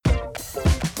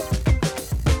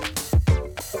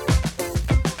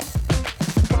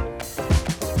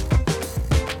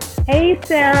Hey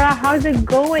Sarah, how's it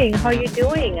going? How are you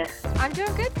doing? I'm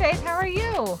doing good, Faith. How are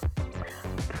you?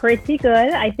 Pretty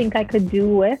good. I think I could do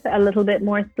with a little bit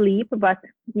more sleep, but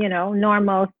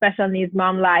normal special needs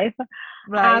mom life.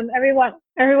 Right.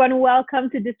 Everyone, welcome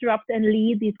to Disrupt and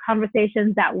Lead, these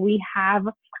conversations that we have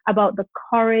about the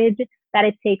courage that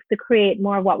it takes to create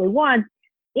more of what we want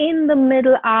in the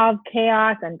middle of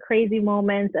chaos and crazy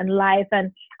moments in life.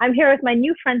 And I'm here with my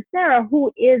new friend Sarah, who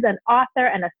is an author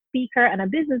and a speaker and a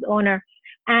business owner,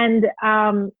 and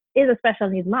is a special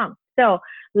needs mom. So,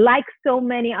 like so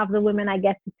many of the women I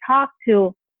get to talk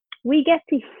to, we get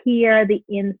to hear the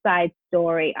inside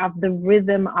story of the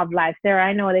rhythm of life. Sarah,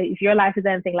 I know that if your life is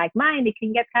anything like mine, it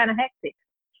can get kind of hectic.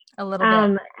 A little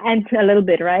bit. And a little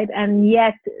bit, right? And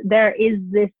yet there is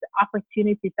this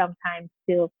opportunity sometimes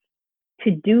to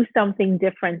do something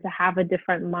different, to have a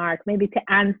different mark, maybe to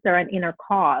answer an inner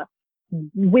call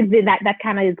within that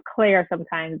kind of is clear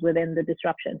sometimes within the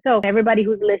disruption. So everybody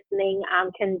who's listening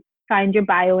can find your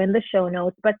bio in the show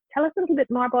notes, but tell us a little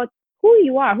bit more about who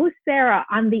you are. Who's Sarah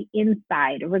on the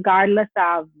inside, regardless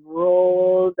of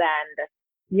roles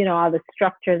and, all the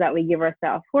structures that we give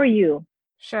ourselves. Who are you?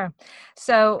 Sure.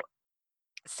 So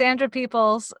Sandra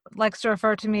Peoples likes to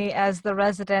refer to me as the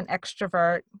resident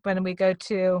extrovert when we go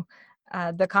to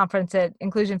the conference at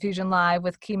Inclusion Fusion Live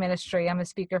with Key Ministry. I'm a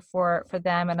speaker for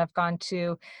them, and I've gone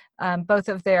to both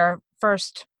of their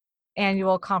first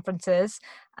annual conferences.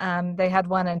 They had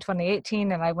one in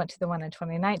 2018 and I went to the one in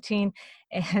 2019.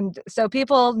 And so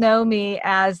people know me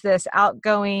as this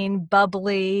outgoing,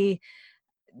 bubbly,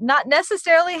 not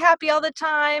necessarily happy all the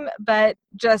time, but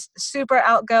just super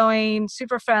outgoing,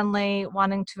 super friendly,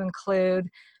 wanting to include.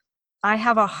 I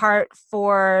have a heart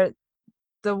for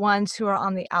the ones who are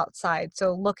on the outside.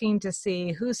 So looking to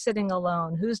see who's sitting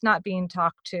alone, who's not being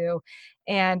talked to,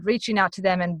 and reaching out to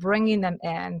them and bringing them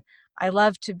in. I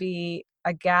love to be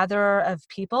a gatherer of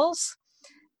peoples,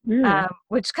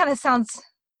 which kind of sounds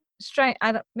strange.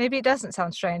 Maybe it doesn't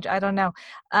sound strange. I don't know.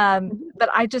 But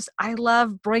I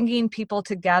love bringing people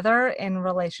together in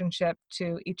relationship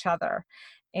to each other.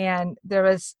 And there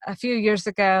was a few years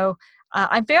ago,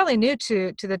 I'm fairly new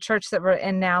to the church that we're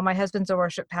in now. My husband's a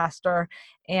worship pastor,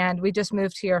 and we just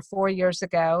moved here 4 years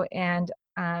ago. And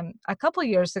a couple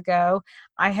years ago,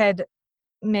 I had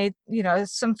made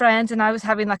some friends, and I was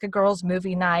having like a girls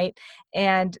movie night,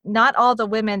 and not all the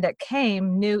women that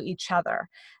came knew each other,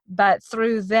 but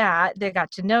through that they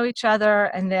got to know each other.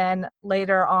 And then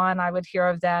later on I would hear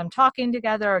of them talking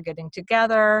together or getting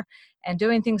together and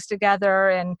doing things together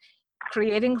and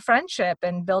creating friendship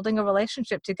and building a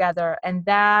relationship together. And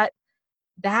that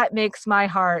makes my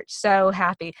heart so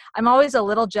happy. I'm always a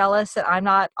little jealous that I'm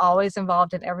not always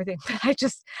involved in everything, but you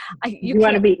You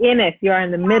want to can't. be in it. You're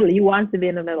in the middle. You want to be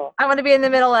in the middle. I want to be in the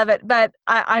middle of it, but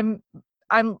I'm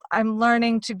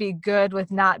learning to be good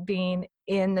with not being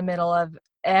in the middle of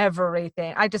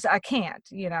everything. I can't,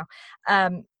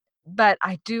 but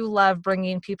I do love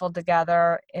bringing people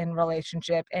together in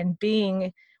relationship and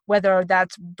being, whether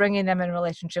that's bringing them in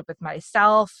relationship with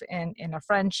myself and in a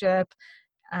friendship,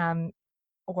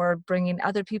 or bringing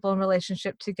other people in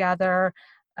relationship together,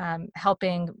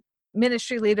 helping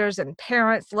ministry leaders and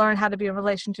parents learn how to be in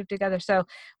relationship together. So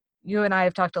you and I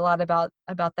have talked a lot about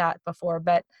that before,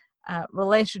 but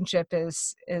relationship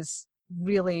is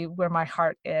really where my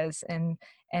heart is,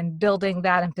 and building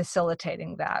that and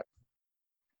facilitating that.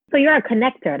 So you're a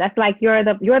connector. That's like you're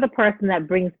the person that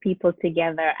brings people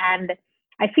together. And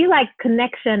I feel like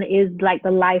connection is like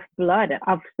the lifeblood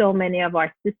of so many of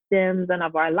our systems and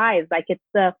of our lives. Like it's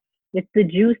the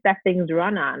juice that things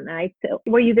run on, right? So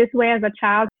were you this way as a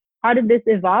child? How did this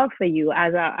evolve for you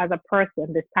as a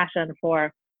person, this passion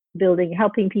for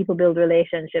helping people build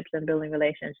relationships and building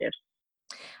relationships?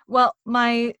 Well,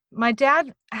 my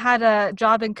dad had a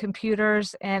job in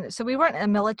computers, and so we weren't a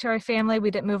military family.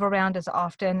 We didn't move around as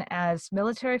often as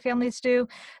military families do,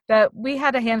 but we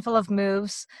had a handful of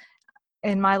moves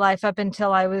in my life up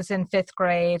until I was in 5th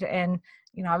grade. And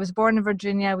I was born in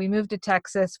Virginia. We moved to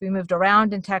Texas. We moved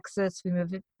around in Texas. We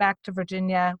moved back to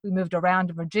Virginia. We moved around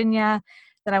to Virginia.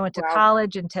 Then I went to Wow.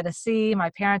 college in Tennessee. My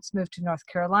parents moved to North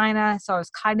Carolina, so I was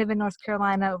kind of in North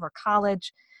Carolina over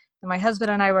college. And my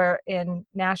husband and I were in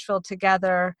Nashville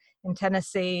together, in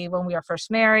Tennessee when we were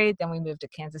first married. Then we moved to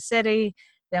Kansas City,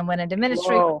 then went into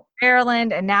ministry in Whoa.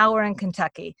 Maryland, and now we're in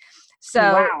Kentucky. So,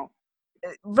 Wow.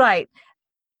 right.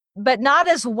 But not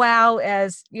as wow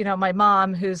as, my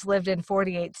mom, who's lived in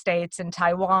 48 states and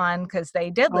Taiwan, because they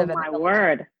did Oh live in a my military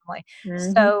word. family.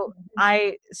 Hmm.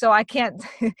 So I can't.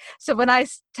 So when I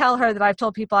tell her that I've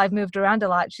told people I've moved around a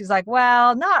lot, she's like,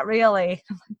 well, not really.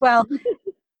 Well,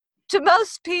 to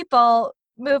most people,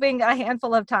 moving a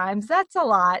handful of times. That's a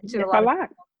lot to a It's lot a of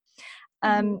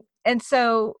lot. and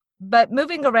so, but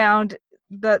moving around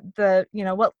the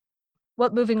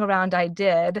what moving around I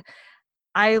did,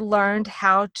 I learned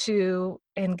how to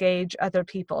engage other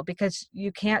people, because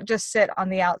you can't just sit on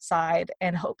the outside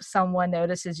and hope someone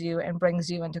notices you and brings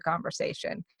you into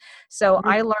conversation. So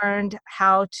I learned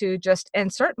how to just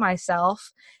insert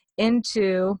myself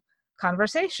into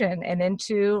conversation and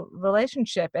into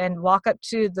relationship, and walk up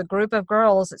to the group of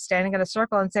girls that's standing in a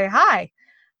circle and say, "Hi,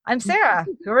 I'm Sarah.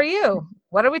 Who are you?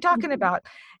 What are we talking about?"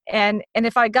 And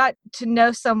if I got to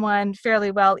know someone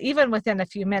fairly well, even within a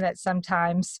few minutes,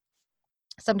 sometimes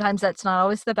that's not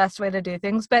always the best way to do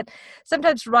things, but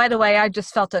sometimes right away I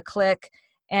just felt a click,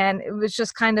 and it was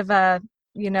just kind of a,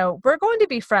 we're going to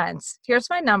be friends.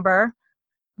 Here's my number.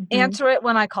 Mhm. Answer it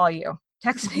when I call you.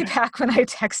 Text me back when I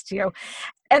text you.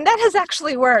 And that has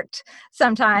actually worked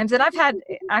sometimes. And I've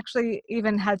actually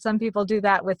even had some people do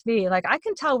that with me. Like, I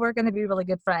can tell we're going to be really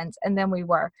good friends. And then we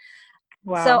were.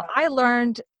 So Wow. I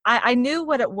learned, I knew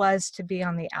what it was to be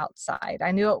on the outside.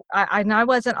 I knew I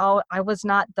was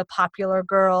not the popular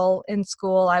girl in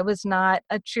school. I was not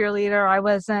a cheerleader. I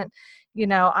wasn't,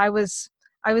 I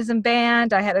was in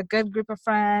band. I had a good group of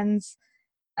friends.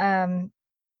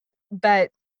 But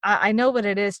I know what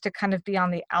it is to kind of be on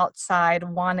the outside,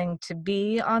 wanting to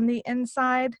be on the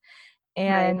inside.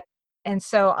 Right. And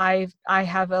so I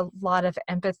have a lot of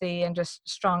empathy and just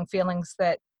strong feelings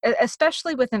that,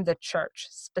 especially within the church,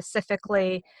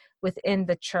 specifically within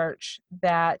the church,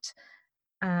 that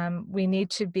we need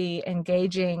to be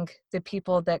engaging the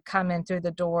people that come in through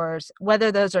the doors,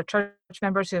 whether those are church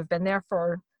members who have been there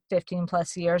for 15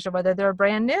 plus years or whether they're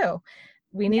brand new.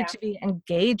 We need Yeah. to be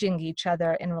engaging each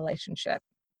other in relationship.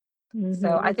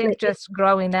 So I Mm-hmm. think just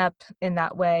growing up in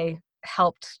that way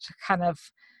helped to kind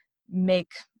of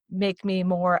make make me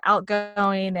more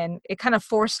outgoing, and it kind of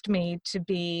forced me to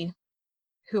be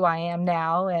who I am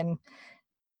now. And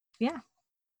yeah.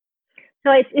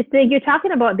 So it's like you're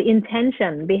talking about the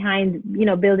intention behind,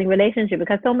 building relationship,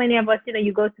 because so many of us,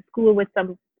 you go to school with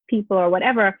some people or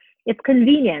whatever, it's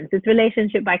convenience, it's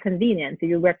relationship by convenience.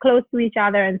 We're close to each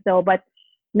other, and so, but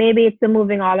maybe it's the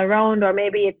moving all around, or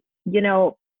maybe it's,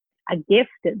 a gift,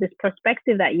 this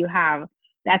perspective that you have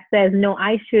that says, no,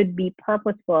 I should be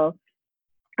purposeful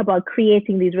about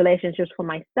creating these relationships for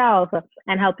myself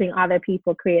and helping other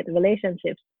people create the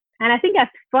relationships. And I think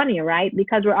that's funny, right?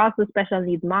 Because we're also special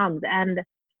needs moms, and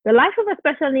the life of a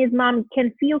special needs mom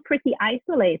can feel pretty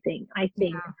isolating, I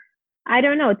think. Yeah. I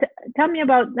don't know. Tell me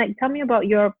about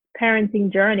your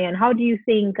parenting journey, and how do you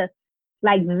think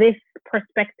like this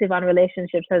perspective on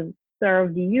relationships has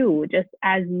served you just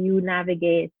as you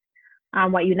navigate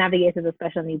what you navigate as a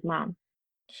special needs mom?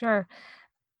 Sure.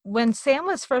 When Sam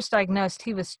was first diagnosed,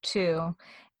 he was 2,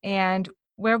 and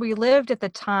where we lived at the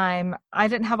time, I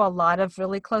didn't have a lot of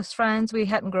really close friends. We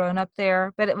hadn't grown up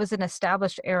there, but it was an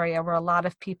established area where a lot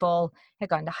of people had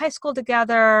gone to high school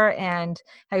together and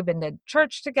had been to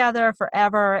church together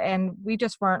forever, and we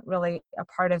just weren't really a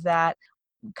part of that.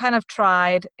 Kind of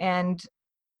tried, and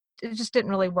it just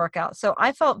didn't really work out. So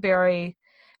I felt very,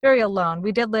 very alone.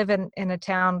 We did live in a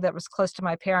town that was close to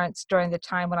my parents during the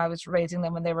time when I was raising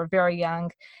them when they were very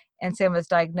young and Sam was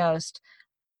diagnosed.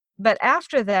 But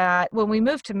after that, when we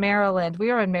moved to Maryland,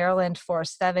 we were in Maryland for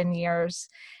 7 years.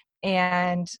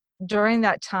 And during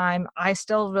that time, I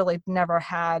still really never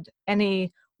had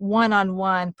any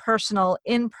one-on-one personal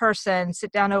in-person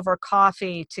sit down over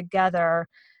coffee together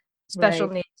special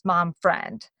Right. needs mom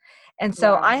friend. And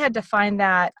so Wow. I had to find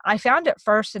that. I found it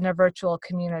first in a virtual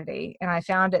community, and I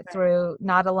found it through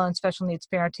Not Alone Special Needs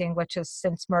Parenting, which has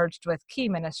since merged with Key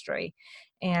Ministry.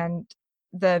 And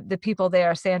the people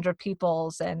there, Sandra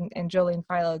Peoples and Jolene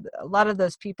Philo, a lot of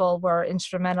those people were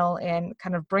instrumental in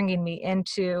kind of bringing me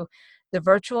into the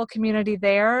virtual community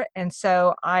there. And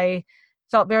so I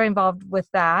felt very involved with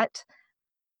that.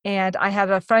 And I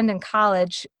had a friend in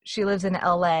college, she lives in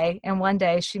LA, and one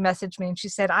day she messaged me and she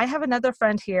said, "I have another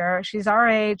friend here. She's our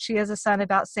age. She has a son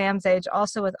about Sam's age,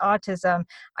 also with autism.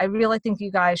 I really think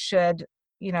you guys should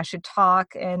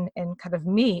talk and kind of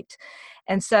meet."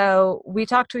 And so we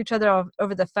talked to each other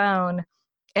over the phone,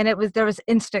 and there was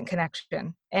instant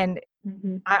connection. And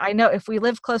Mm-hmm. I know if we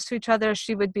lived close to each other,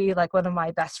 she would be like one of my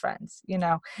best friends.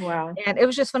 Wow. And it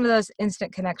was just one of those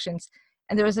instant connections.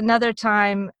 And there was another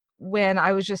time when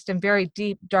I was just in very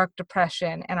deep, dark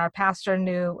depression, and our pastor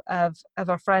knew of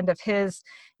a friend of his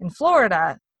in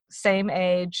Florida, same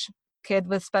age, kid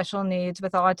with special needs,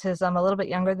 with autism, a little bit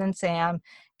younger than Sam,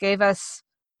 gave us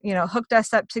hooked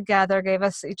us up together, gave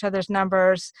us each other's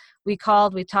numbers. We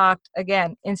called, we talked,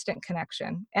 again, instant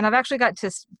connection. And I've actually got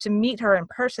to meet her in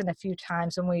person a few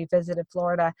times when we visited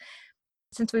Florida.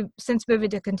 Since moving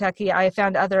to Kentucky, I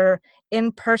found other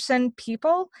in-person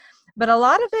people, but a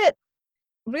lot of it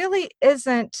really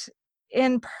isn't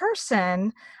in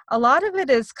person. A lot of it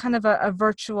is kind of a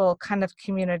virtual kind of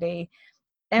community.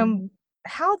 And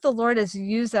how the Lord has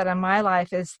used that in my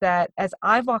life is that as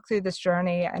I've walked through this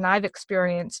journey and I've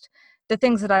experienced the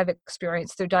things that I've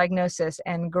experienced through diagnosis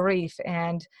and grief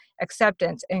and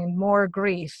acceptance and more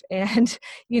grief and,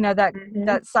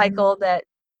 that cycle that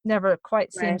never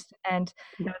quite seems to end.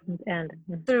 Doesn't end.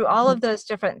 Through all of those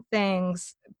different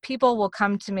things, people will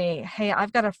come to me, hey,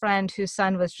 I've got a friend whose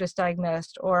son was just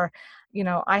diagnosed, or,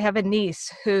 I have a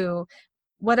niece who,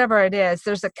 whatever it is,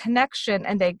 there's a connection,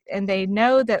 and they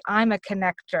know that I'm a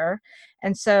connector.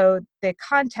 And so they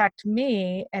contact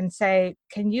me and say,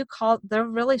 can you call, they're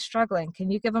really struggling. Can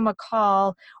you give them a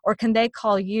call, or can they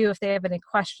call you if they have any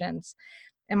questions?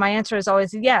 And my answer is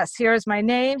always yes. Here's my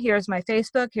name. Here's my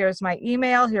Facebook. Here's my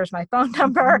email. Here's my phone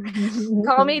number.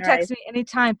 Call me, text me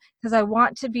anytime, because I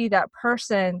want to be that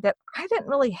person that I didn't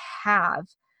really have.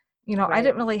 I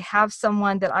didn't really have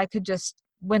someone that I could just,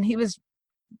 when he was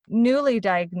newly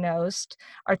diagnosed,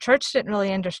 our church didn't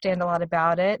really understand a lot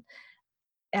about it.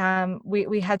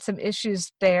 We had some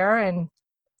issues there.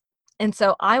 And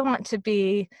so I want to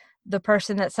be the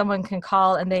person that someone can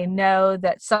call and they know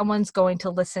that someone's going to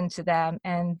listen to them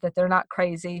and that they're not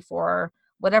crazy for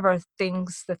whatever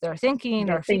things that they're thinking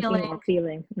or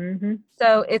feeling.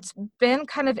 So it's been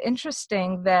kind of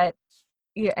interesting that,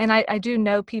 and I do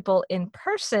know people in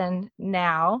person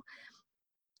now,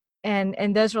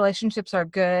 and those relationships are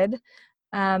good.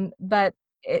 But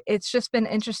it's just been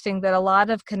interesting that a lot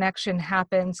of connection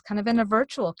happens kind of in a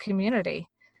virtual community.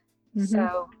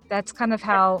 So that's kind of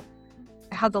how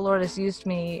the Lord has used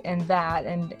me in that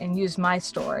and used my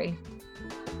story.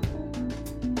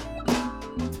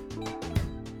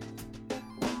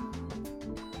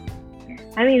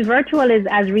 I mean, virtual is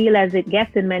as real as it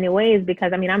gets in many ways,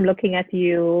 because I'm looking at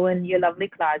you and your lovely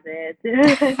closet.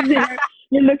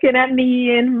 You're looking at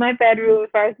me in my bedroom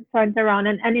first turned around.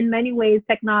 And in many ways,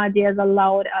 technology has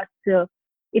allowed us to,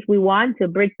 if we want to,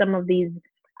 bridge some of these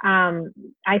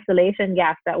isolation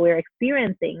gaps that we're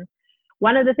experiencing.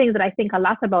 One of the things that I think a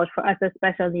lot about for us as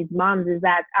special needs moms is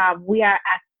that we are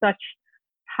at such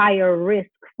higher risk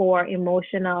for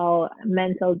emotional,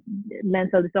 mental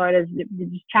disorders,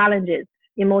 challenges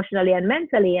emotionally and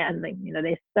mentally. And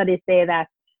the studies say that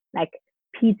like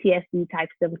PTSD type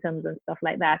symptoms and stuff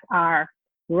like that are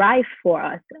rife for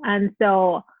us. And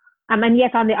so, and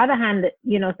yet on the other hand,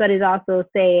 studies also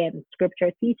say, and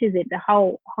scripture teaches it,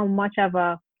 how much of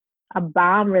a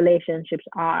balm relationships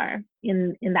are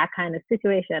in that kind of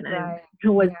situation. Right.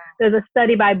 And there's a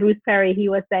study by Bruce Perry. He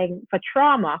was saying for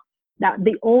trauma, that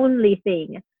the only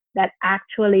thing that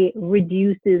actually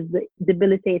reduces the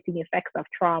debilitating effects of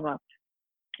trauma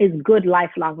is good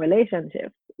lifelong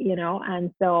relationships,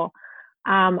 and so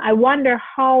I wonder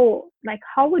how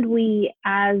would we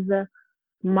as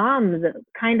moms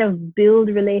kind of build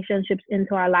relationships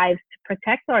into our lives to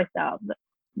protect ourselves,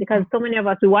 because so many of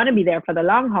us, we want to be there for the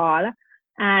long haul,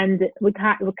 and we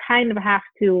kind of have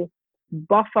to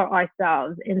buffer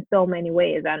ourselves in so many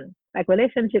ways. And like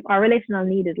our relational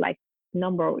need is like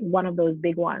one of those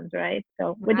big ones, right?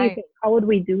 So what do you think? How would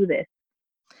we do this?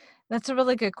 That's a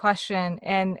really good question.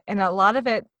 And a lot of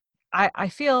it, I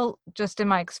feel just in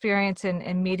my experience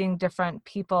in meeting different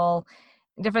people,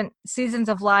 different seasons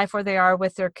of life where they are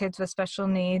with their kids with special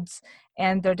needs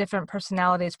and their different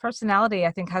personalities. Personality,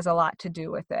 I think, has a lot to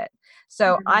do with it.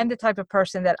 So I'm the type of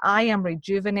person that I am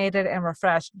rejuvenated and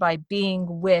refreshed by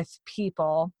being with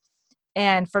people.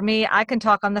 And for me, I can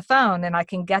talk on the phone and I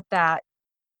can get that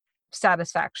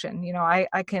satisfaction.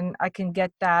 I can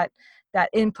get that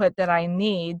input that I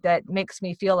need that makes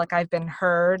me feel like I've been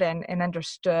heard and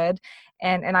understood,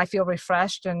 and I feel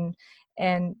refreshed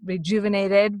and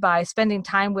rejuvenated by spending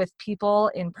time with people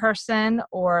in person,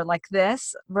 or like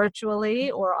this,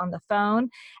 virtually or on the phone.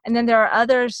 And then there are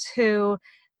others who,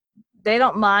 they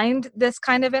don't mind this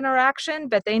kind of interaction,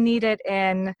 but they need it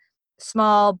in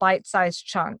small bite-sized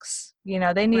chunks.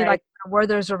 They need like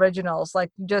Werther's Originals,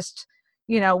 like just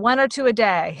one or two a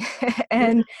day.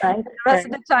 And the rest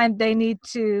of the time they need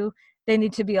to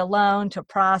be alone to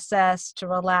process, to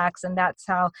relax. And that's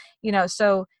how,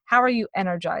 so how are you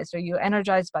energized? Are you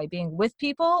energized by being with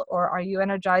people, or are you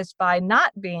energized by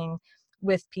not being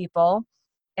with people?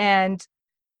 And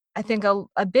I think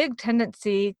a big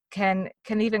tendency can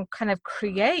even kind of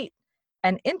create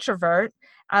an introvert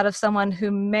out of someone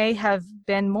who may have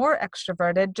been more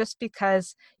extroverted, just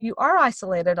because you are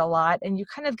isolated a lot and you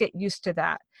kind of get used to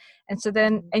that. And so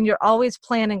then, and you're always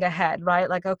planning ahead, right?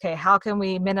 Like, okay, how can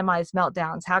we minimize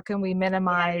meltdowns? How can we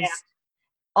minimize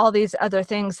all these other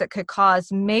things that could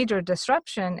cause major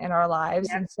disruption in our lives?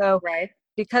 And so Right.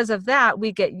 because of that,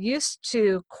 we get used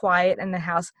to quiet in the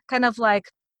house, kind of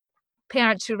like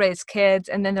parents who raise kids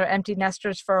and then they're empty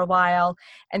nesters for a while,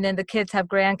 and then the kids have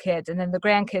grandkids, and then the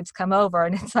grandkids come over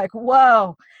and it's like,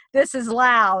 whoa, this is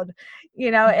loud,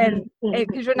 and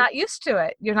because you're not used to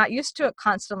it. You're not used to it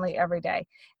constantly every day.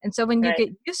 And so when you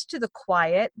get used to the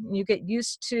quiet, you get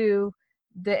used to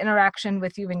the interaction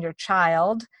with you and your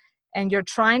child, and you're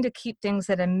trying to keep things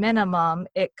at a minimum,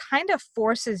 it kind of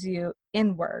forces you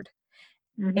inward.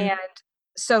 And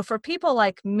so for people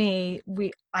like me,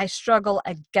 I struggle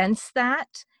against that.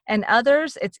 And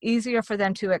others, it's easier for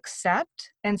them to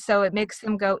accept. And so it makes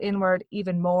them go inward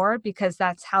even more, because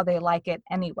that's how they like it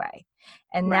anyway.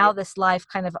 And now this life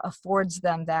kind of affords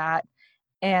them that.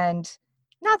 And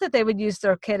not that they would use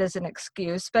their kid as an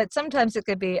excuse, but sometimes it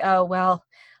could be, oh, well,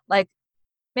 like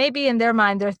maybe in their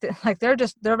mind,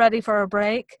 they're ready for a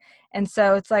break. And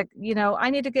so it's like, I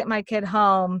need to get my kid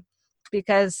home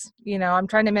because, I'm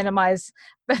trying to minimize,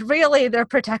 but really they're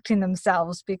protecting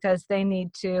themselves because they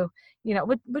need to,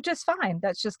 which is fine.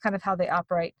 That's just kind of how they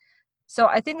operate. So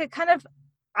I think it kind of,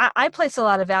 I place a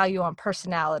lot of value on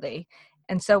personality.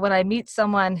 And so when I meet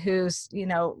someone who's,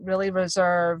 really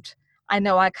reserved, I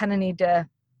know I kind of need to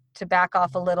back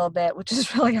off a little bit, which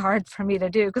is really hard for me to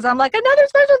do, because I'm like, another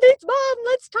special needs mom,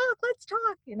 let's talk.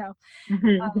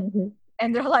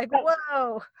 And they're like,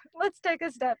 whoa, let's take a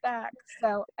step back.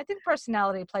 So I think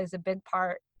personality plays a big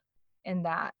part in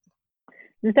that.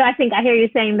 And so I think I hear you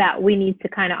saying that we need to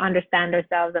kind of understand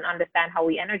ourselves and understand how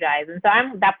we energize. And so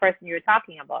I'm that person you're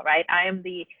talking about, right? I am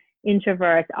the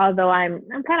introvert, although I'm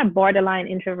kind of borderline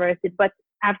introverted, but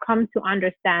I've come to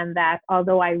understand that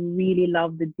although I really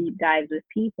love the deep dives with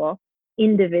people,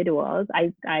 individuals,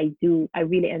 I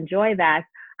really enjoy that.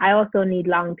 I also need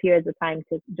long periods of time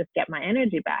to just get my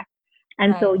energy back.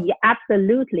 And so, yeah,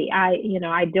 absolutely,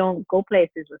 I don't go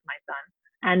places with my son.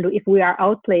 And if we are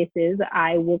out places,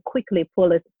 I will quickly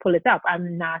pull it up.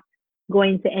 I'm not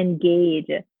going to engage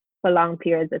for long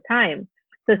periods of time.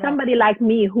 So somebody like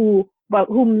me who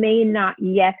may not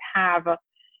yet have,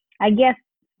 I guess,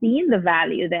 seen the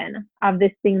value then of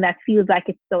this thing that feels like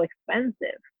it's so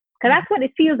expensive. Because that's what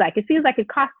it feels like. It feels like it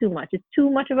costs too much. It's too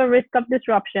much of a risk of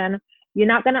disruption. You're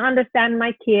not going to understand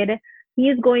my kid. He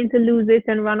is going to lose it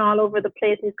and run all over the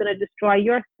place. He's going to destroy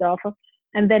your stuff.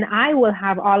 And then I will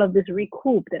have all of this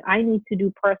recoup that I need to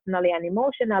do personally and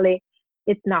emotionally.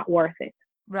 It's not worth it.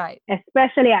 Right.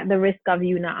 Especially at the risk of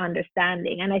you not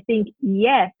understanding. And I think,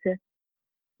 yet,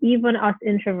 even us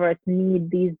introverts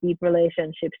need these deep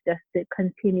relationships just to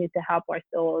continue to help our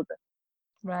souls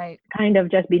kind of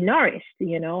just be nourished,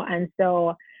 And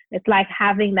so it's like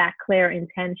having that clear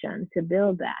intention to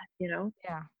build that,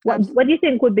 Yeah. What do you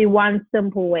think would be one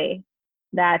simple way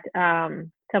that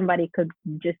somebody could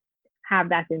just have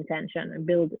that intention and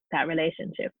build that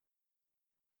relationship?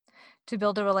 To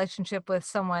build a relationship with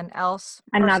someone else.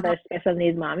 Another special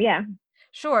needs mom, yeah.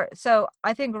 Sure. So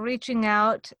I think reaching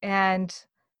out and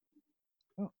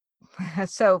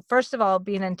so first of all,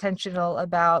 being intentional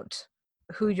about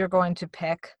who you're going to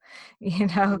pick,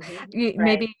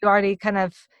 maybe you already kind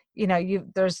of,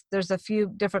 there's a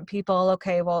few different people.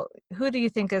 Okay, well, who do you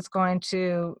think is going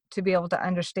to be able to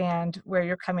understand where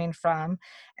you're coming from?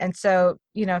 And so,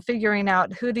 figuring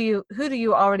out who do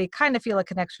you already kind of feel a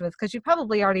connection with, because you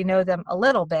probably already know them a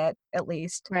little bit, at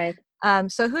least. Right.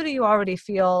 So who do you already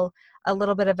feel a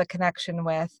little bit of a connection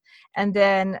with? And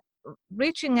then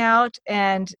reaching out,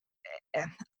 and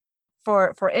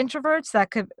for introverts, that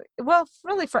could, well,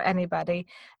 really for anybody,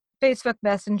 Facebook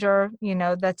Messenger,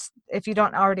 that's, if you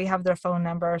don't already have their phone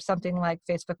number, something like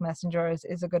Facebook Messenger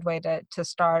is a good way to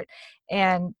start.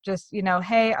 And just,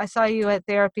 hey, I saw you at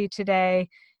therapy today.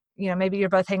 Maybe you're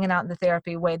both hanging out in the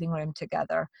therapy waiting room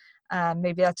together.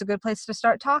 Maybe that's a good place to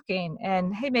start talking.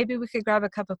 And hey, maybe we could grab a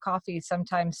cup of coffee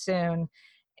sometime soon.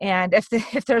 And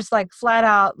if there's like flat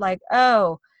out like,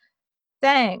 oh,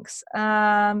 thanks.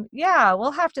 Yeah,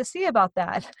 we'll have to see about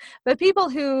that. But people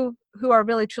who are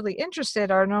really truly interested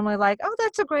are normally like, oh,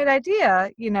 that's a great idea.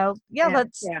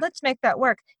 Let's make that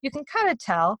work. You can kind of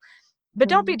tell, but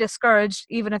don't be discouraged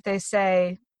even if they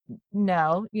say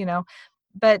no,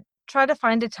 but try to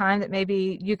find a time that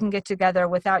maybe you can get together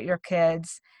without your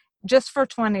kids just for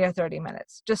 20 or 30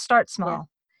 minutes. Just start small.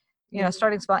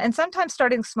 Starting small. And sometimes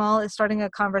starting small is starting a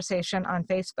conversation on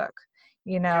Facebook.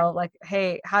 like,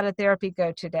 hey, how did therapy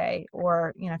go today?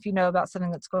 Or, if you know about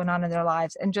something that's going on in their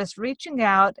lives, and just reaching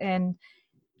out and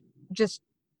just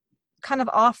kind of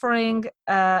offering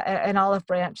an olive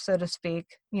branch, so to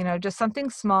speak, just something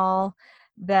small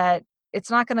that it's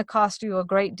not going to cost you a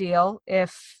great deal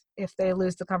if they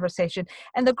lose the conversation.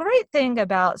 And the great thing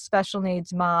about special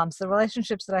needs moms, the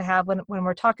relationships that I have when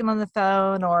we're talking on the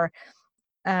phone or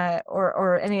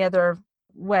any other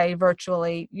way,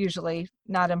 virtually, usually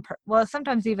not well,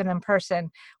 sometimes even in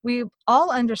person, we all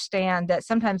understand that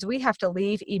sometimes we have to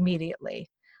leave immediately.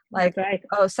 Like, That's right.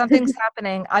 oh, something's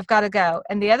happening, I've got to go.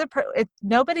 And the other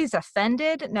nobody's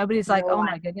offended. Nobody's like, No oh one.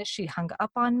 my goodness, she hung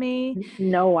up on me.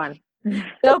 No one.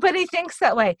 Nobody thinks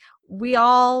that way.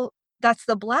 That's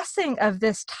the blessing of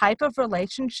this type of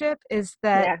relationship, is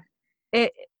that Yeah.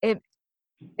 it it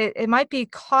it might be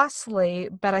costly,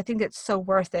 but I think it's so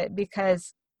worth it,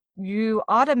 because you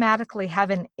automatically have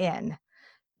an in,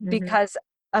 Hmm. because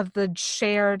of the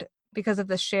shared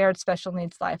special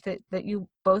needs life that you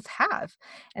both have.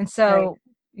 And Right. so,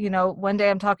 one day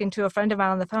I'm talking to a friend of mine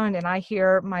on the phone, and I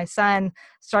hear my son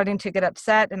starting to get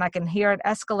upset, and I can hear it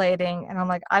escalating, and I'm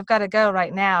like, I've got to go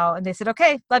right now. And they said,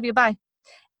 okay, love you, bye.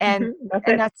 and That's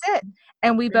and it. that's it.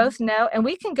 And we Mhm. both know, and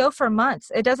we can go for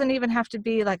months. It doesn't even have to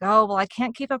be like, oh well, I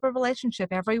can't keep up a relationship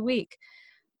every week.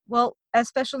 Well, as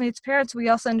special needs parents, we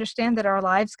also understand that our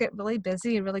lives get really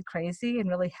busy and really crazy and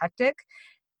really hectic.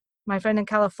 My friend in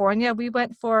California,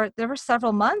 there were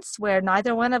several months where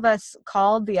neither one of us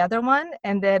called the other one,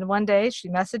 and then one day she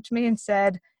messaged me and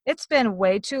said, it's been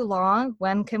way too long,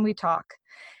 when can we talk?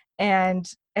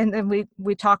 And then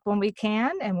we talk when we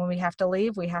can, and when we have to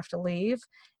leave, we have to leave.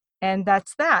 And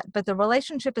that's that. But the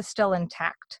relationship is still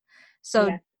intact. So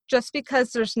Yeah. just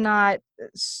because there's not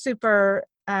super,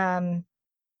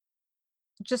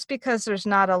 just because there's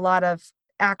not a lot of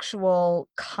actual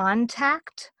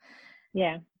contact,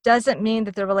 Yeah. doesn't mean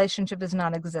that the relationship is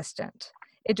non-existent.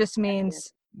 It just That's it.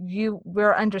 means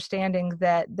we're understanding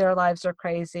that their lives are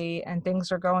crazy and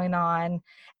things are going on,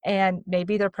 and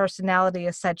maybe their personality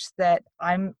is such that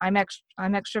I'm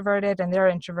extroverted and they're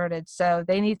introverted, so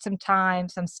they need some time,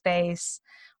 some space,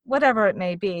 whatever it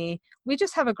may be. We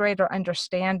just have a greater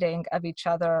understanding of each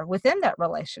other within that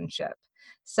relationship.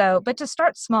 So, but to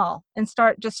start small and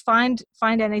just find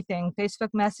anything,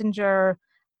 Facebook Messenger,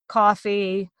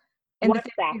 coffee, in the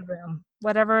WhatsApp. therapy room,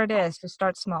 whatever it is, just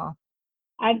start small.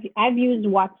 I've used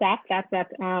WhatsApp. That's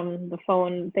the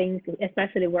phone thing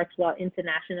especially works well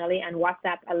internationally, and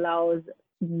WhatsApp allows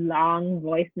long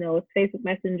voice notes. Facebook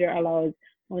Messenger allows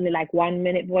only like 1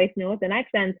 minute voice notes, and I've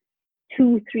sent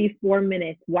 2, 3, 4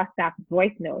 minute WhatsApp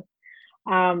voice notes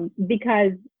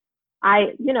because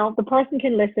the person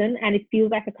can listen and it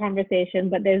feels like a conversation,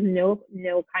 but there's no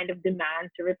kind of demand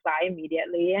to reply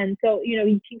immediately, and so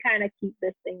you can kind of keep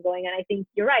this thing going. And I think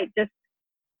you're right, just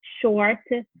short,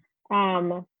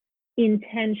 um,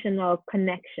 intentional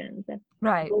connections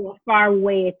Right, go a far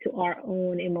way to our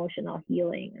own emotional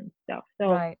healing and stuff.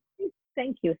 So right.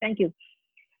 thank you.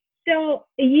 So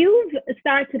you've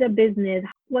started a business.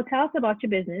 Well, tell us about your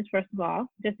business first of all,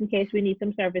 just in case we need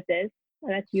some services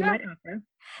that you Sure. might offer.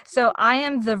 So I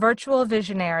am the Virtual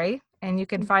Visionary, and you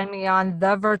can find me on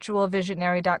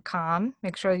thevirtualvisionary.com.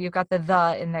 Make sure you've got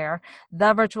the in there,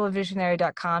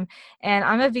 thevirtualvisionary.com. And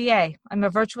I'm a VA. I'm a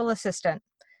virtual assistant.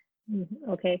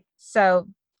 Okay. So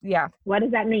yeah. What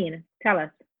does that mean? Tell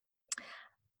us.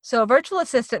 So a virtual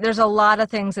assistant, there's a lot of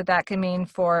things that can mean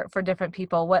for different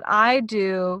people. What I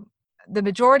do, the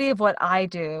majority of what I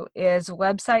do is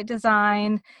website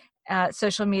design,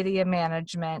 social media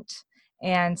management,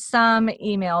 and some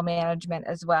email management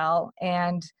as well.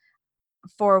 And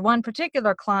for one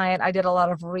particular client, I did a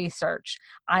lot of research.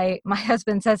 My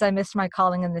husband says I missed my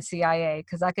calling in the CIA,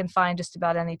 because I can find just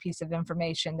about any piece of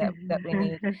information that we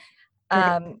need.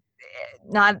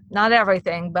 Not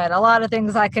everything, but a lot of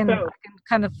things So, I can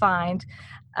kind of find.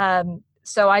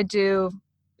 So I do,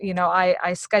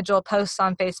 I schedule posts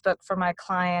on Facebook for my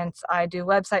clients. I do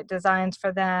website designs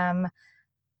for them.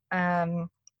 Um,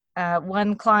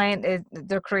 One client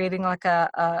they're creating like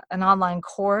an online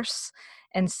course,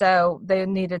 and so they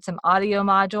needed some audio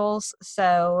modules.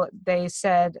 So they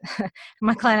said,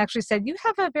 my client actually said, "You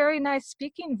have a very nice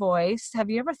speaking voice. Have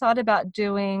you ever thought about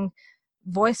doing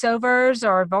voiceovers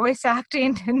or voice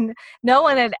acting?" And no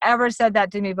one had ever said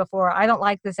that to me before. I don't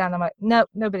like the sound of my no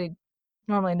nobody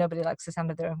normally nobody likes the sound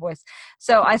of their own voice.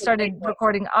 So I it's a great started voice.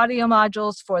 recording audio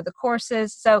modules for the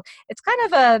courses. So it's kind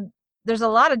of there's a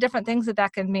lot of different things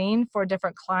that can mean for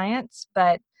different clients,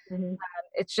 but Mhm.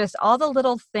 it's just all the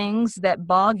little things that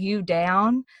bog you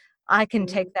down. I can Mhm.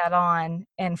 take that on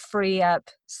and free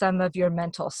up some of your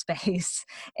mental space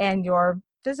and your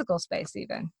physical space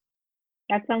even.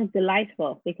 That sounds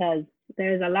delightful because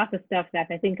there's a lot of stuff that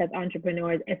I think as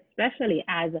entrepreneurs, especially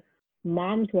as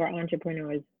moms who are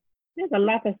entrepreneurs, there's a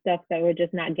lot of stuff that we're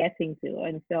just not getting to.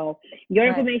 And so your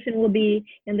Right. information will be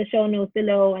in the show notes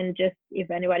below. And just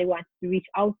if anybody wants to reach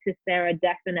out to Sarah,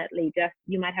 definitely just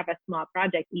you might have a small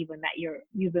project even that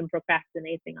you've been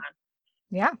procrastinating on.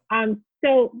 Yeah.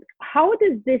 So how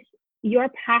does your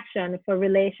passion for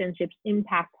relationships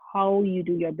impact how you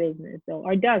do your business?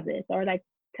 Or does it? Or like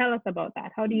tell us about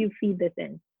that. How do you feed this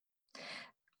in?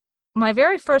 My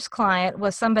very first client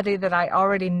was somebody that I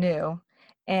already knew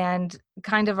and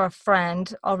kind of a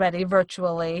friend already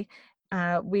virtually.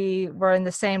 We were in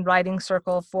the same writing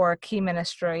circle for Key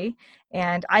Ministry,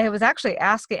 and I was actually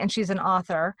asking, and she's an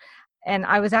author, and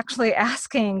I was actually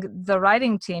asking the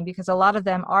writing team, because a lot of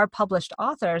them are published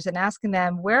authors, and asking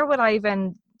them, where would I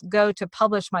even go to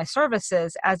publish my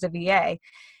services as a VA?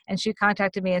 And she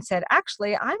contacted me and said,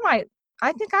 actually, I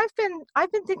think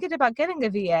I've been thinking about getting a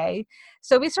VA.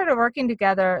 So we started working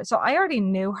together. So I already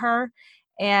knew her,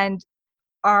 and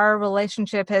our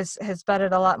relationship has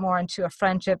budded a lot more into a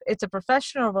friendship. It's a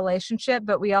professional relationship,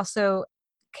 but we also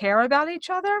care about each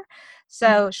other.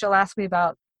 So she'll ask me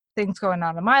about things going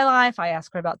on in my life. I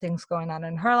ask her about things going on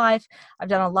in her life. I've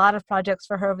done a lot of projects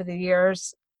for her over the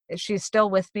years. She's still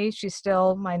with me. She's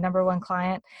still my number one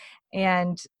client.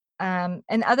 And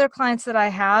other clients that I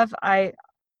have,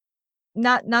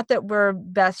 not that we're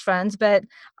best friends, but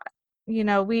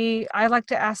I like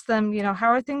to ask them,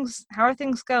 how are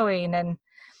things going? And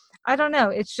I don't know,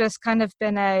 it's just kind of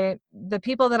been the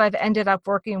people that I've ended up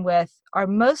working with are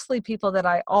mostly people that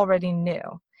I already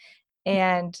knew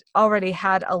and already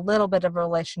had a little bit of a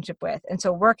relationship with. And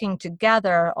so working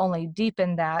together only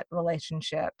deepened that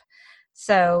relationship.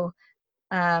 So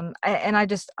I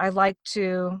like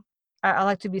to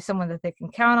be someone that they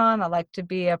can count on. I like to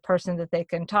be a person that they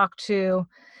can talk to,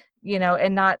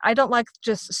 and I don't like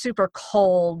just super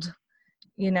cold,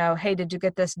 hey, did you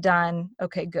get this done?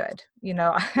 Okay, good.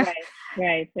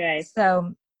 Right.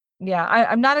 So yeah,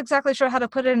 I'm not exactly sure how to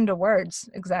put it into words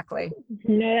exactly.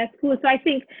 No, that's cool. So I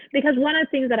think because one of the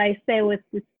things that I say with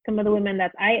some of the women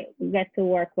that I get to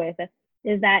work with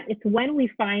is that it's when we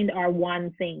find our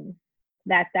one thing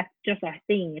that's just our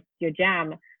thing, it's your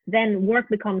jam, then work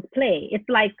becomes play. It's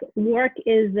like work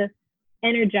is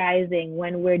energizing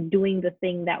when we're doing the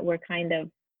thing that we're kind of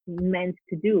meant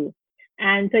to do.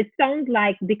 And so it sounds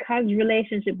like because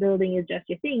relationship building is just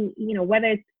your thing, whether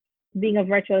it's being a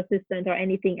virtual assistant or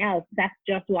anything else, that's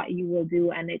just what you will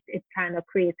do, and it kind of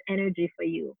creates energy for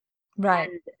you. Right.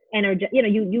 And energy,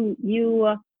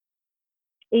 you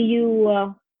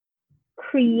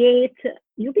create,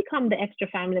 you become the extra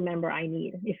family member I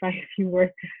need if you were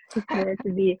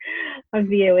to be a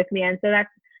VA with me. And so that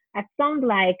sounds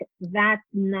like that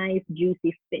nice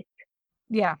juicy fit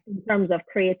Yeah. in terms of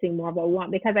creating more of what we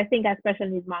want. Because I think,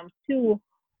 especially as moms too,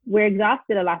 we're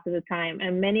exhausted a lot of the time.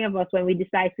 And many of us, when we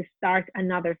decide to start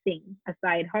another thing, a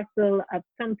side hustle, of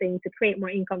something to create more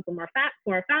income for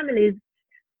our families,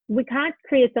 we can't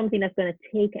create something that's going to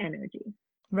take energy.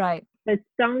 Right. But it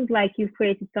sounds like you've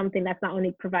created something that's not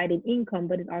only providing income,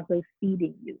 but it's also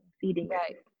feeding you.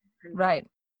 Right.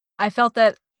 I felt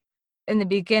that in the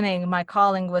beginning, my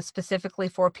calling was specifically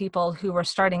for people who were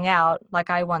starting out,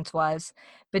 like I once was,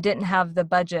 but didn't have the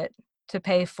budget to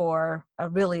pay for a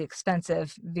really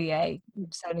expensive VA,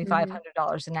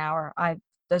 $7,500 an hour.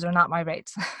 Those are not my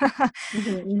rates.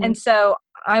 And so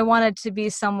I wanted to be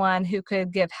someone who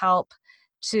could give help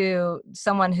to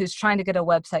someone who's trying to get a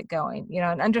website going,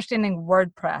 and understanding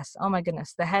WordPress. Oh my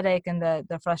goodness, the headache and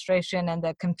the frustration and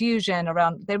the confusion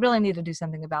around, they really need to do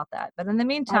something about that. But in the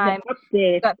meantime,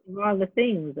 all the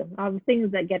things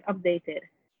that get updated.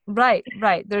 Right.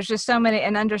 There's just so many,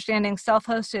 and understanding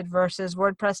self-hosted versus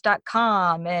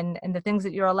WordPress.com and the things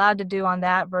that you're allowed to do on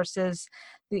that versus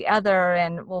the other.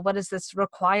 And well, what does this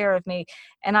require of me?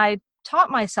 And I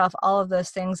taught myself all of those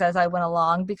things as I went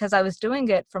along because I was doing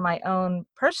it for my own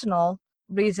personal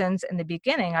reasons in the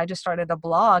beginning. I just started a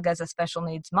blog as a special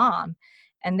needs mom.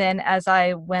 And then as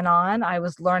I went on, I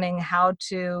was learning how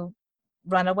to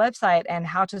run a website and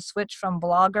how to switch from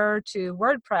Blogger to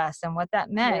WordPress and what that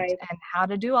meant and how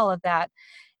to do all of that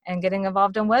and getting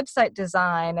involved in website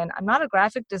design. And I'm not a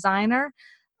graphic designer,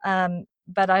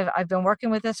 but I've been working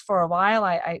with this for a while.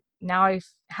 Now I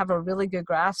have a really good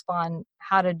grasp on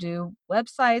how to do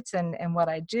websites and what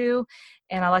I do.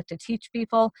 And I like to teach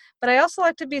people, but I also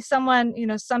like to be someone,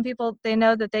 some people, they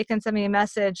know that they can send me a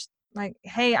message like,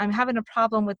 hey, I'm having a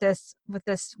problem with this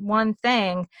one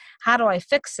thing. How do I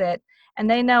fix it? And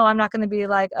they know I'm not going to be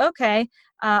like, okay,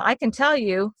 I can tell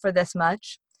you for this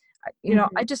much.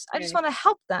 I just Right. want to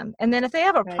help them. And then if they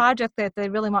have a Right. project that they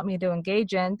really want me to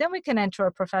engage in, then we can enter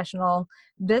a professional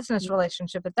business Mm.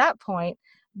 relationship at that point.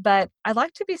 But I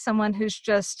like to be someone who's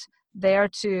just there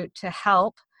to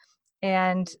help.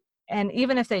 and and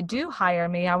even if they do hire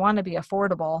me, I want to be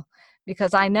affordable,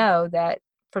 because I know that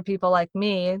for people like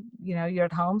me, you're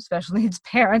at home, special needs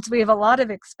parents, we have a lot of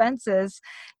expenses.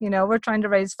 We're trying to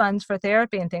raise funds for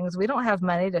therapy and things. We don't have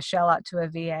money to shell out to a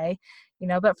VA,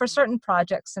 but for certain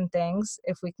projects and things,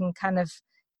 if we can kind of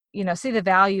see the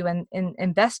value in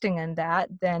investing in that,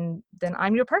 then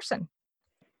I'm your person.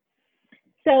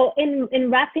 So in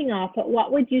wrapping up,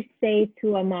 what would you say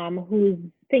to a mom who's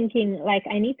thinking like,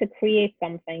 I need to create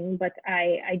something, but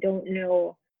I don't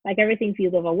know, like everything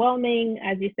feels overwhelming.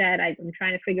 As you said, I'm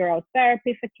trying to figure out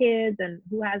therapy for kids and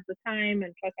who has the time,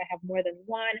 and plus I have more than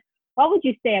one. What would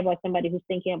you say about somebody who's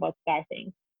thinking about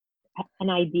starting an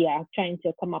idea, trying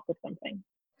to come up with something?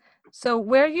 So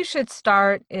where you should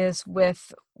start is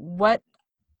with what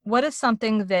is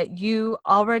something that you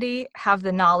already have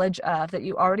the knowledge of, that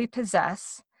you already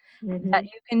possess, that Mm-hmm.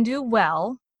 you can do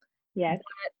well, Yes.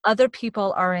 that other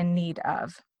people are in need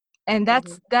of. And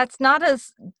Mm-hmm. that's not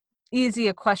as easy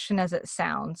a question as it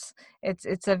sounds.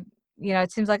 It's a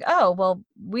it seems like, oh, well,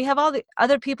 we have all the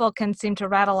other people can seem to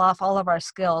rattle off all of our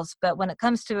skills, but when it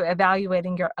comes to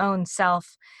evaluating your own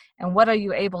self and what are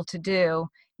you able to do,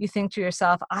 you think to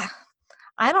yourself,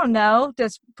 I don't know.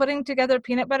 Does putting together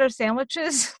peanut butter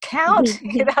sandwiches count?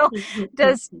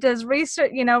 Does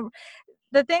research,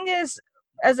 the thing is,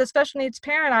 as a special needs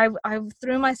parent, I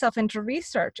threw myself into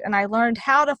research, and I learned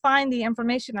how to find the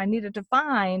information I needed to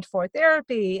find for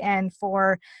therapy and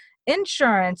for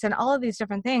insurance and all of these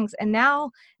different things. And now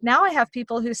I have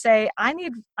people who say, I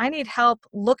need help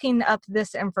looking up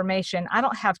this information. I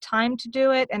don't have time to do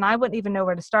it, and I wouldn't even know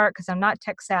where to start because I'm not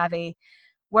tech savvy.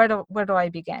 Where do I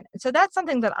begin? So that's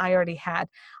something that I already had.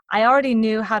 I already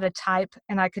knew how to type,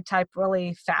 and I could type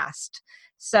really fast.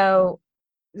 So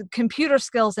computer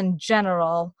skills in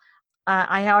general,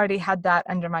 I already had that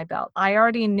under my belt. Build. I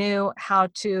already knew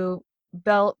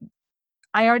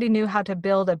how to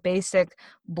build a basic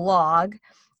blog,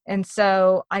 and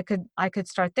so I could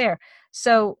start there.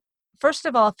 So first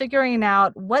of all, figuring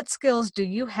out what skills do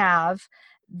you have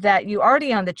that you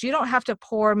already own, that you don't have to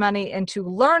pour money into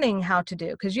learning how to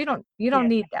do, because you don't Yes.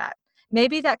 need that.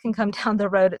 Maybe that can come down the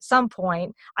road at some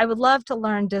point. I would love to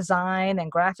learn design and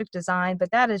graphic design,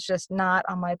 but that is just not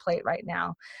on my plate right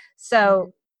now. So Mm-hmm.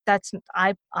 that's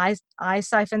I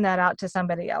siphon that out to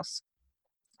somebody else.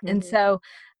 And Mm-hmm. so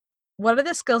what are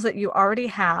the skills that you already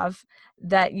have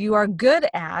that you are good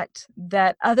at,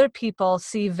 that other people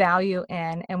see value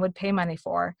in and would pay money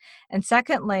for? And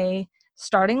secondly,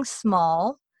 starting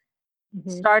small,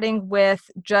 Mm-hmm. starting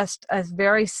with just a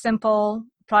very simple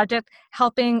project,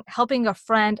 helping a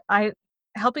friend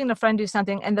do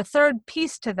something. And the third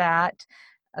piece to that,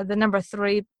 the number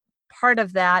three part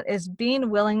of that, is being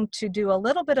willing to do a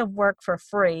little bit of work for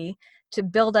free to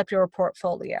build up your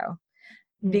portfolio,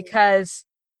 Mm-hmm. because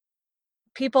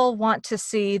people want to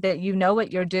see that you know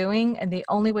what you're doing, and the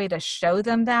only way to show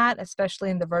them that, especially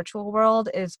in the virtual world,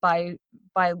 is by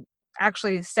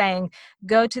actually saying,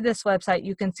 go to this website,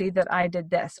 you can see that I did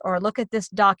this, or look at this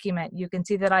document, you can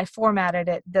see that I formatted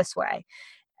it this way,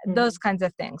 Mm-hmm. those kinds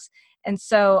of things. And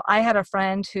so I had a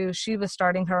friend who, she was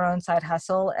starting her own side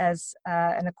hustle as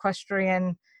an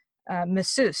equestrian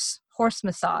masseuse, horse Mm-hmm.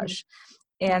 massage.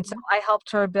 And so Mm-hmm. I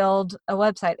helped her build a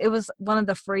website. It was one of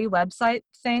the free website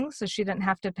things, so she didn't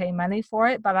have to pay money for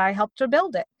it, but I helped her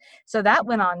build it. So that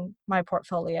went on my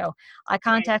portfolio. I Right.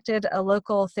 contacted a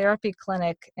local therapy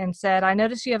clinic and said, I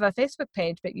noticed you have a Facebook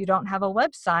page, but you don't have a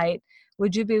website.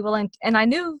 Would you be willing? And I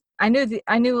knew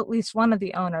at least one of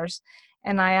the owners,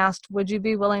 and I asked, would you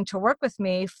be willing to work with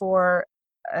me for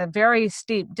a very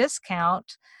steep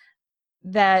discount,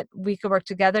 that we could work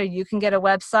together? You can get a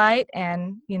website,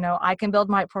 and I can build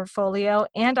my portfolio,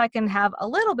 and I can have a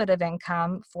little bit of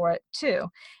income for it too.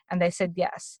 And they said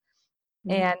yes.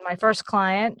 Mm-hmm. And my first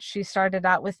client, she started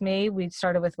out with me. We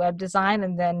started with web design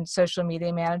and then social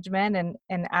media management,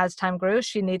 and as time grew,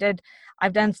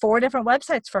 I've done 4 different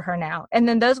websites for her now, and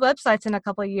then those websites in a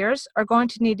couple of years are going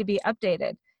to need to be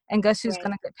updated, and guess who's Right.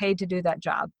 going to get paid to do that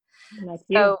job? That's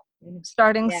you. So Mhm.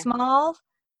 starting Yeah. small,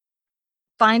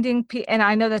 and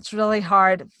I know that's really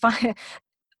hard.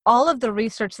 All of the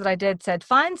research that I did said,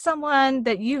 find someone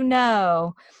that you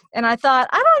know. And I thought,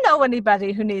 I don't know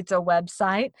anybody who needs a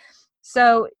website.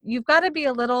 So you've got to be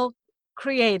a little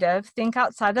creative, think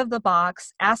outside of the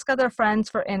box, ask other friends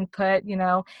for input,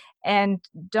 and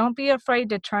don't be afraid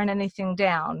to turn anything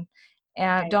down.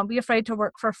 And Right. don't be afraid to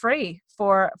work for free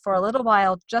for a little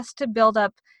while, just to build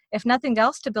up if nothing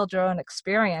else, to build your own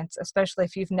experience, especially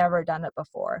if you've never done it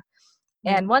before.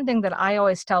 And one thing that I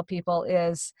always tell people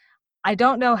is, I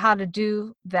don't know how to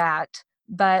do that,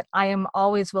 but I am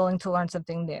always willing to learn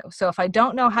something new. So if I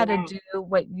don't know how to do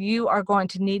what you are going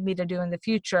to need me to do in the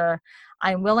future,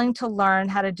 I'm willing to learn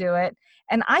how to do it.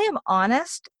 And I am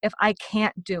honest if I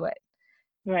can't do it.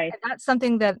 Right. And that's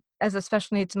something that, as a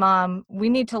special needs mom, we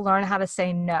need to learn how to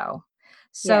say no. Yes.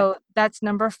 So that's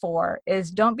number 4, is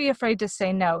don't be afraid to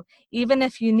say no. Even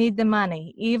if you need the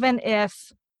money, even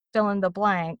if fill in the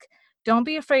blank, don't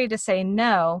be afraid to say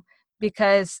no,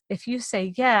 because if you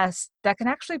say yes, that can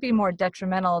actually be more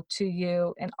detrimental to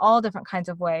you in all different kinds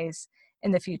of ways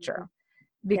in the future,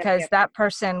 because Yep. that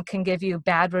person can give you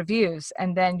bad reviews,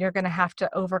 and then you're going to have to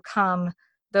overcome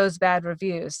those bad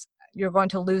reviews. You're going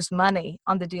to lose money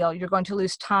on the deal. You're going to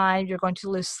lose time. You're going to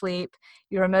lose sleep.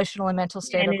 Your emotional and mental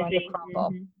state are going to Energy.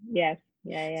 crumble. Yes.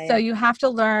 Yeah. So you have to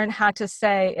learn how to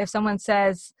say, if someone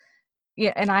says,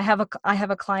 yeah, and I have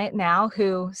a client now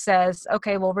who says,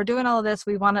 okay, well, we're doing all of this.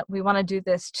 We want to do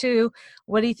this too.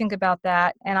 What do you think about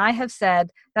that? And I have said,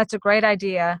 that's a great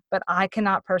idea, but I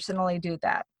cannot personally do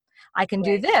that. I can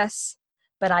do Right. this,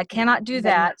 but I cannot do But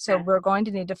not that. So that. we're going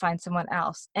to need to find someone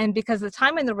else. And because the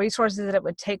time and the resources that it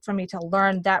would take for me to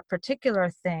learn that particular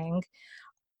thing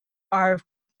are,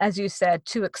 as you said,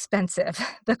 too expensive.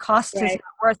 The cost is Right.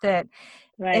 not worth it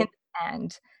in Right. the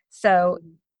end. So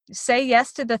say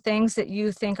yes to the things that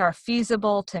you think are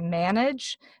feasible to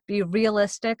manage. Be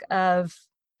realistic of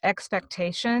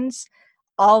expectations.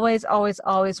 Always, always,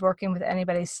 always working with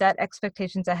anybody. Set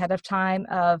expectations ahead of time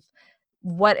of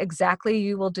what exactly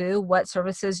you will do, what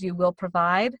services you will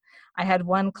provide. I had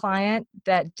one client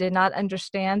that did not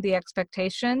understand the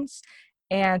expectations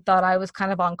and thought I was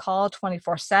kind of on call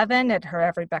 24/7 at her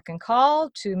every beck and call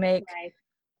to make Right.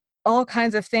 all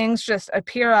kinds of things just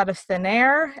appear out of thin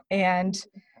air. And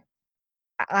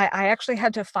I actually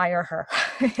had to fire her.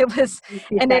 It was, You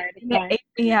and fired the it client.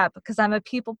 ate me up because I'm a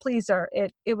people pleaser.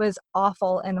 It was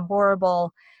awful and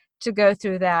horrible to go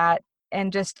through that.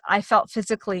 And just, I felt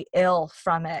physically ill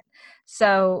from it.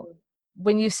 So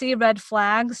when you see red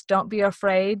flags, don't be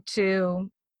afraid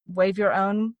to wave your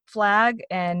own flag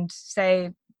and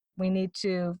say, we need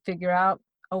to figure out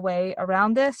a way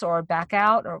around this, or back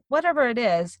out, or whatever it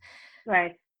is.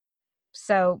 Right.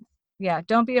 So yeah,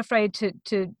 don't be afraid to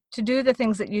do the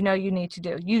things that you know you need to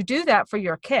do. You do that for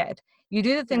your kid. You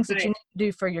do the things That's that you right. need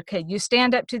to do for your kid. You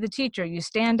stand up to the teacher, you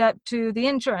stand up to the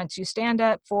insurance, you stand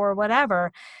up for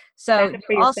whatever. So Stand you up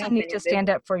for also yourself need in to your stand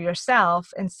business. up for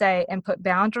yourself and say, and put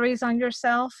boundaries on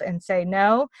yourself and say,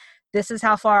 no, this is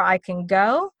how far I can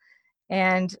go,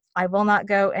 and I will not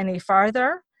go any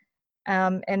farther.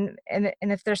 And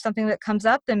if there's something that comes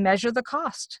up, then measure the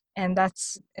cost. And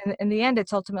that's, in the end,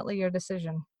 it's ultimately your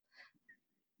decision.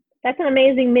 That's an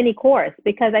amazing mini course,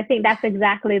 because I think that's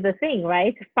exactly the thing,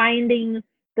 right? Finding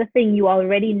the thing you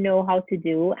already know how to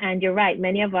do. And you're right,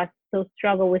 many of us still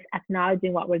struggle with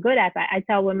acknowledging what we're good at. I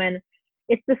tell women,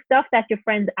 it's the stuff that your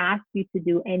friends ask you to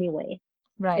do anyway. It's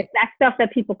Right. that stuff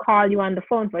that people call you on the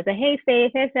phone for. Say, hey,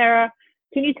 Faith, hey, Sarah,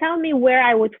 can you tell me where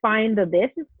I would find the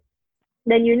this?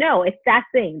 Then you know it's that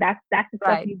thing. That's the stuff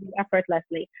Right. you do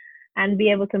effortlessly, and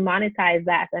be able to monetize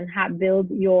that and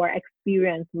build your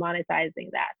experience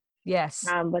monetizing that. Yes.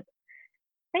 But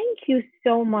thank you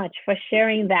so much for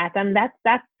sharing that. And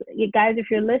that's you guys,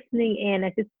 if you're listening in,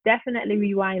 I just definitely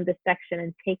rewind this section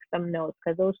and take some notes,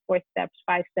 because those 4 steps,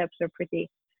 5 steps are pretty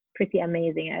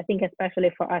amazing. I think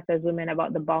especially for us as women,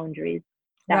 about the boundaries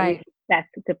that we Right. set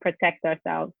to protect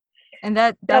ourselves. And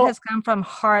that So has come from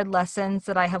hard lessons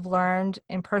that I have learned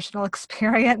in personal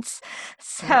experience.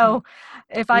 So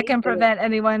if I me can too. prevent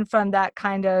anyone from that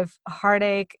kind of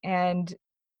heartache and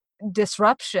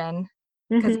disruption,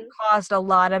 because it Hmm. caused a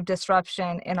lot of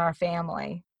disruption in our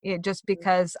family, just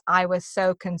because I was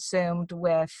so consumed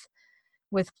with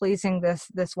pleasing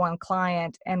this one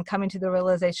client, and coming to the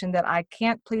realization that I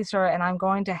can't please her, and I'm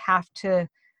going to have to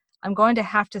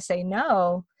say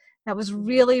no. That was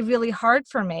really, really hard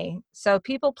for me. So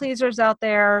people pleasers out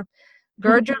there,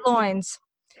 gird your loins,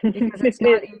 because It it's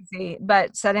not is. easy.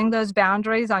 But setting those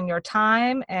boundaries on your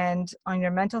time and on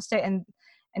your mental state, and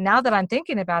now that I'm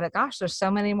thinking about it, gosh, there's so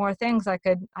many more things I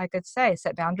could say.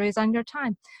 Set boundaries on your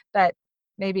time, but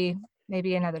maybe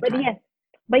another But time. yes,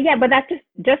 but that's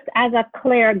just as a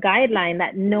clear guideline,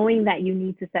 that knowing that you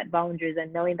need to set boundaries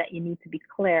and knowing that you need to be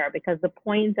clear, because the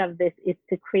point of this is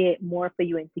to create more for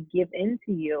you and to give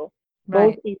into you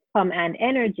both Right, income and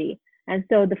energy. And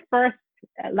so the first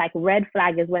like red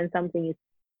flag is when something is,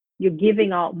 you're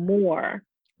giving out more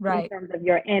in right, terms of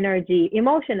your energy,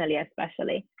 emotionally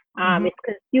especially, Mm-hmm. It's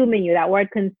consuming you. That word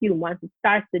consume, once it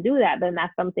starts to do that, then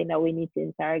that's something that we need to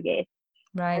interrogate.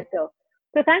 And Right. so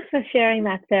thanks for sharing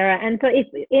that, Sarah. And so if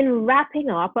in wrapping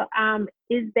up,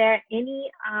 is there any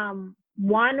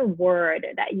one word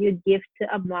that you'd give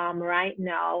to a mom right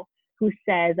now who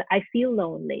says, I feel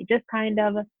lonely? Just kind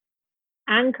of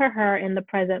anchor her in the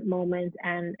present moment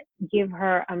and give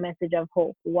her a message of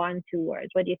hope. 1, 2 words.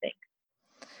 What do you think?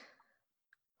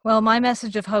 Well, my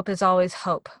message of hope is always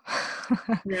hope.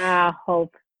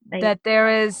 Hope. That there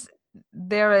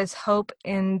is hope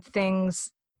in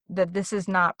things, that this is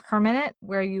not permanent.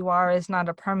 Where you are is not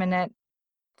a permanent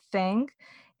thing.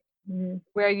 Mm-hmm.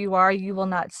 Where you are, you will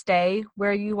not stay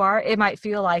where you are. It might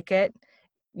feel like it.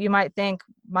 You might think,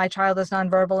 my child is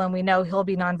nonverbal and we know he'll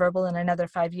be nonverbal in another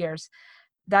 5 years.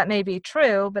 That may be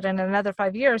true, but in another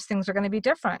 5 years, things are going to be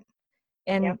different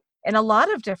Yep. in a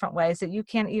lot of different ways that you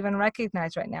can't even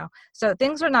recognize right now. So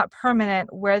things are not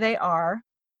permanent where they are.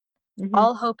 Mm-hmm.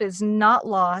 All hope is not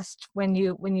lost when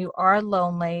you are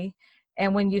lonely,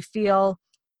 and when you feel,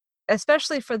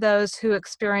 especially for those who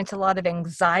experience a lot of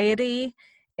anxiety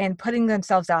and putting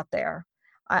themselves out there.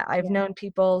 I've Yeah. known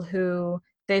people who,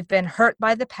 they've been hurt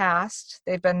by the past,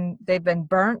 they've been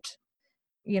burnt,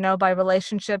 by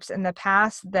relationships in the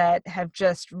past that have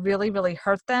just really, really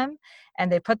hurt them,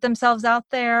 and they put themselves out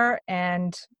there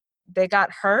and they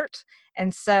got hurt.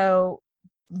 And so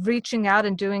reaching out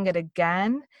and doing it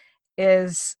again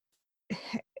is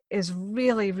is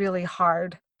really, really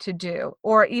hard to do.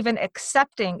 Or even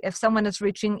accepting if someone is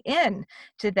reaching in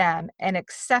to them, and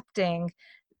accepting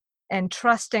and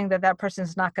trusting that that person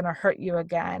is not going to hurt you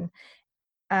again.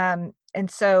 And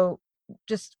so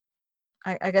just,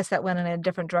 I guess that went in a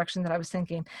different direction than I was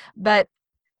thinking, but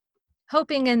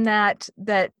hoping in that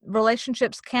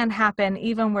relationships can happen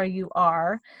even where you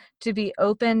are, to be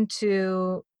open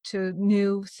to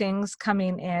new things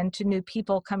coming in, to new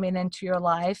people coming into your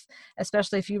life,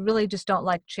 especially if you really just don't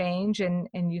like change, and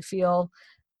you feel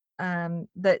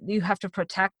that you have to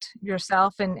protect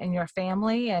yourself and your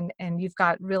family, and you've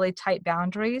got really tight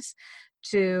boundaries,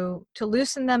 to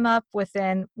loosen them up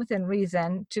within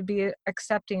reason, to be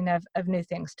accepting of new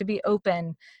things, to be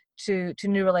open to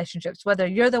new relationships, whether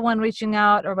you're the one reaching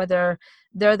out or whether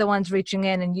they're the ones reaching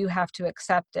in, and you have to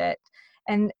accept it,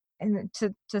 and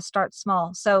to start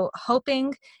small. So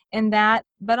hoping in that,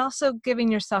 but also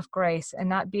giving yourself grace and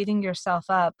not beating yourself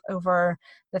up over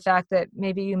the fact that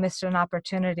maybe you missed an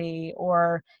opportunity,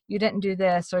 or you didn't do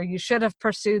this, or you should have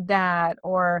pursued that,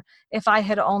 or if I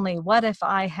had only, what if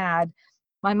I had.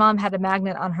 My mom had a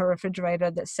magnet on her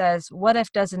refrigerator that says, what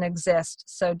if doesn't exist,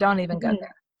 so don't even go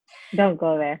there. Don't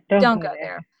go there. Don't Don't go go there.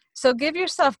 there. So give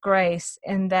yourself grace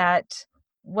in that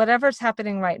whatever's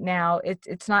happening right now,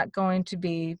 it's not going to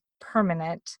be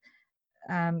permanent.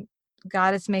 Um,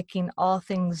 God is making all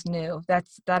things new.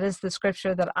 That is the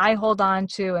scripture that I hold on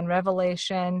to in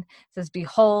Revelation. It says,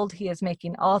 behold, he is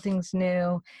making all things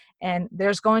new. And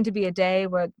there's going to be a day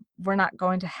where we're not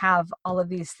going to have all of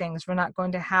these things. We're not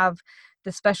going to have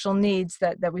the special needs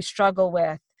that we struggle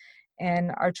with.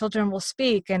 And our children will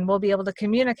speak, and we'll be able to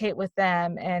communicate with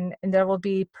them, and there will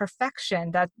be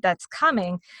perfection that's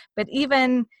coming. But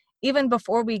even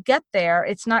before we get there,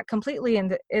 it's not completely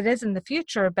it is in the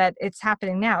future, but it's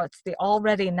happening now. It's the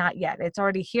already not yet. It's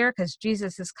already here because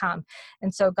Jesus has come.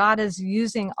 And so God is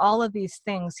using all of these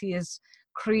things. He is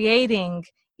creating,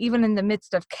 even in the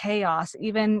midst of chaos,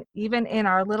 even in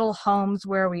our little homes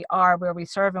where we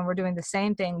serve, and we're doing the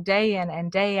same thing day in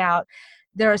and day out.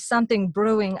 There is something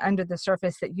brewing under the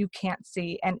surface that you can't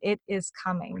see, and it is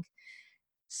coming.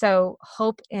 So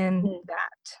hope in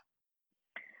that.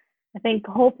 I think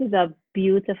hope is a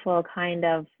beautiful kind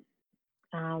of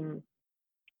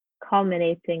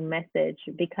culminating message,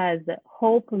 because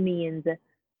hope means that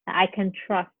I can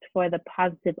trust for the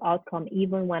positive outcome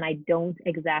even when I don't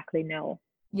exactly know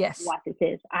Yes. what it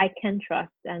is. I can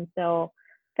trust. And so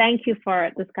thank you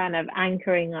for just kind of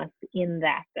anchoring us in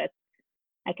that.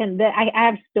 I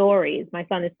have stories. My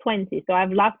son is 20, so I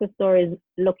have lots of stories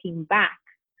looking back.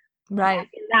 Right.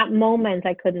 In that moment,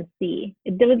 I couldn't see.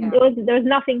 There was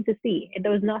nothing to see.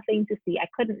 There was nothing to see. I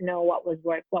couldn't know what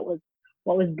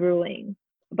was brewing.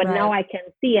 But right. Now I can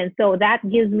see, and so that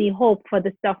gives me hope for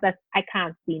the stuff that I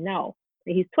can't see now.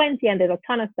 He's 20, and there's a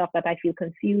ton of stuff that I feel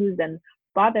confused and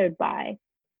bothered by.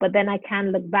 But then I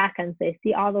can look back and say,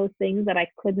 see all those things that I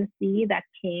couldn't see that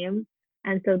came,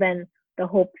 and so then the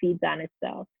hope feeds on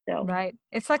itself. So right,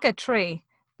 it's like a tree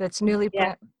that's newly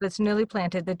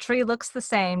planted. The tree looks the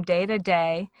same day to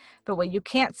day, but what you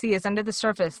can't see is under the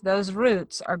surface. Those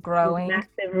roots are growing. These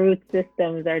massive root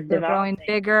systems are developing. They're growing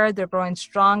bigger. They're growing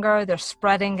stronger. They're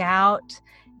spreading out,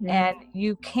 and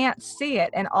you can't see it.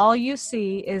 And all you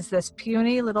see is this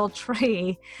puny little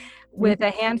tree with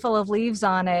a handful of leaves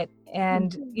on it.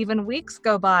 And even weeks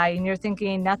go by and you're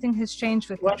thinking nothing has changed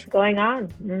with What's the tree. going on?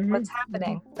 What's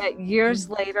happening? But years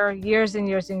later, years and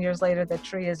years and years later, the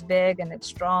tree is big and it's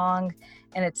strong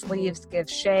and its leaves give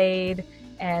shade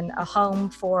and a home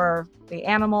for the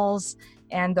animals,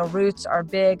 and the roots are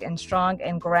big and strong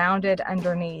and grounded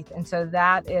underneath. And so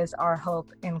that is our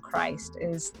hope in Christ,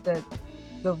 is the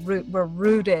root. We're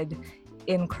rooted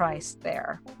in Christ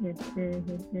there.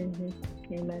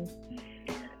 Amen.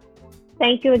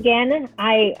 Thank you again.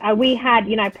 We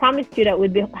had, I promised you that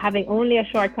we'd be having only a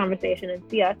short conversation, and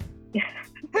see us.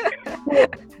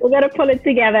 We're going to pull it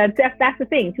together. That's the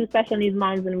thing, two special needs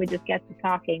moms, and we just get to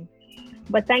talking.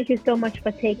 But thank you so much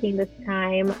for taking this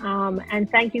time. And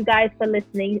thank you guys for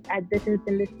listening, this has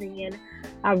been listening in.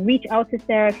 Reach out to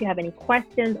Sarah if you have any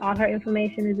questions. All her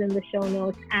information is in the show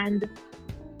notes. And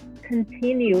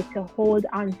continue to hold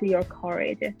on to your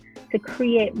courage to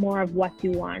create more of what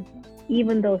you want,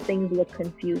 even though things look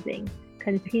confusing.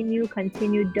 Continue,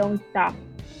 don't stop.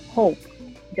 Hope,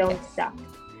 don't stop.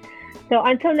 So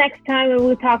until next time,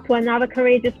 we'll talk to another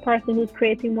courageous person who's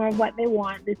creating more of what they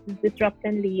want. This is Disrupt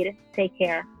and Lead. Take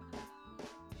care.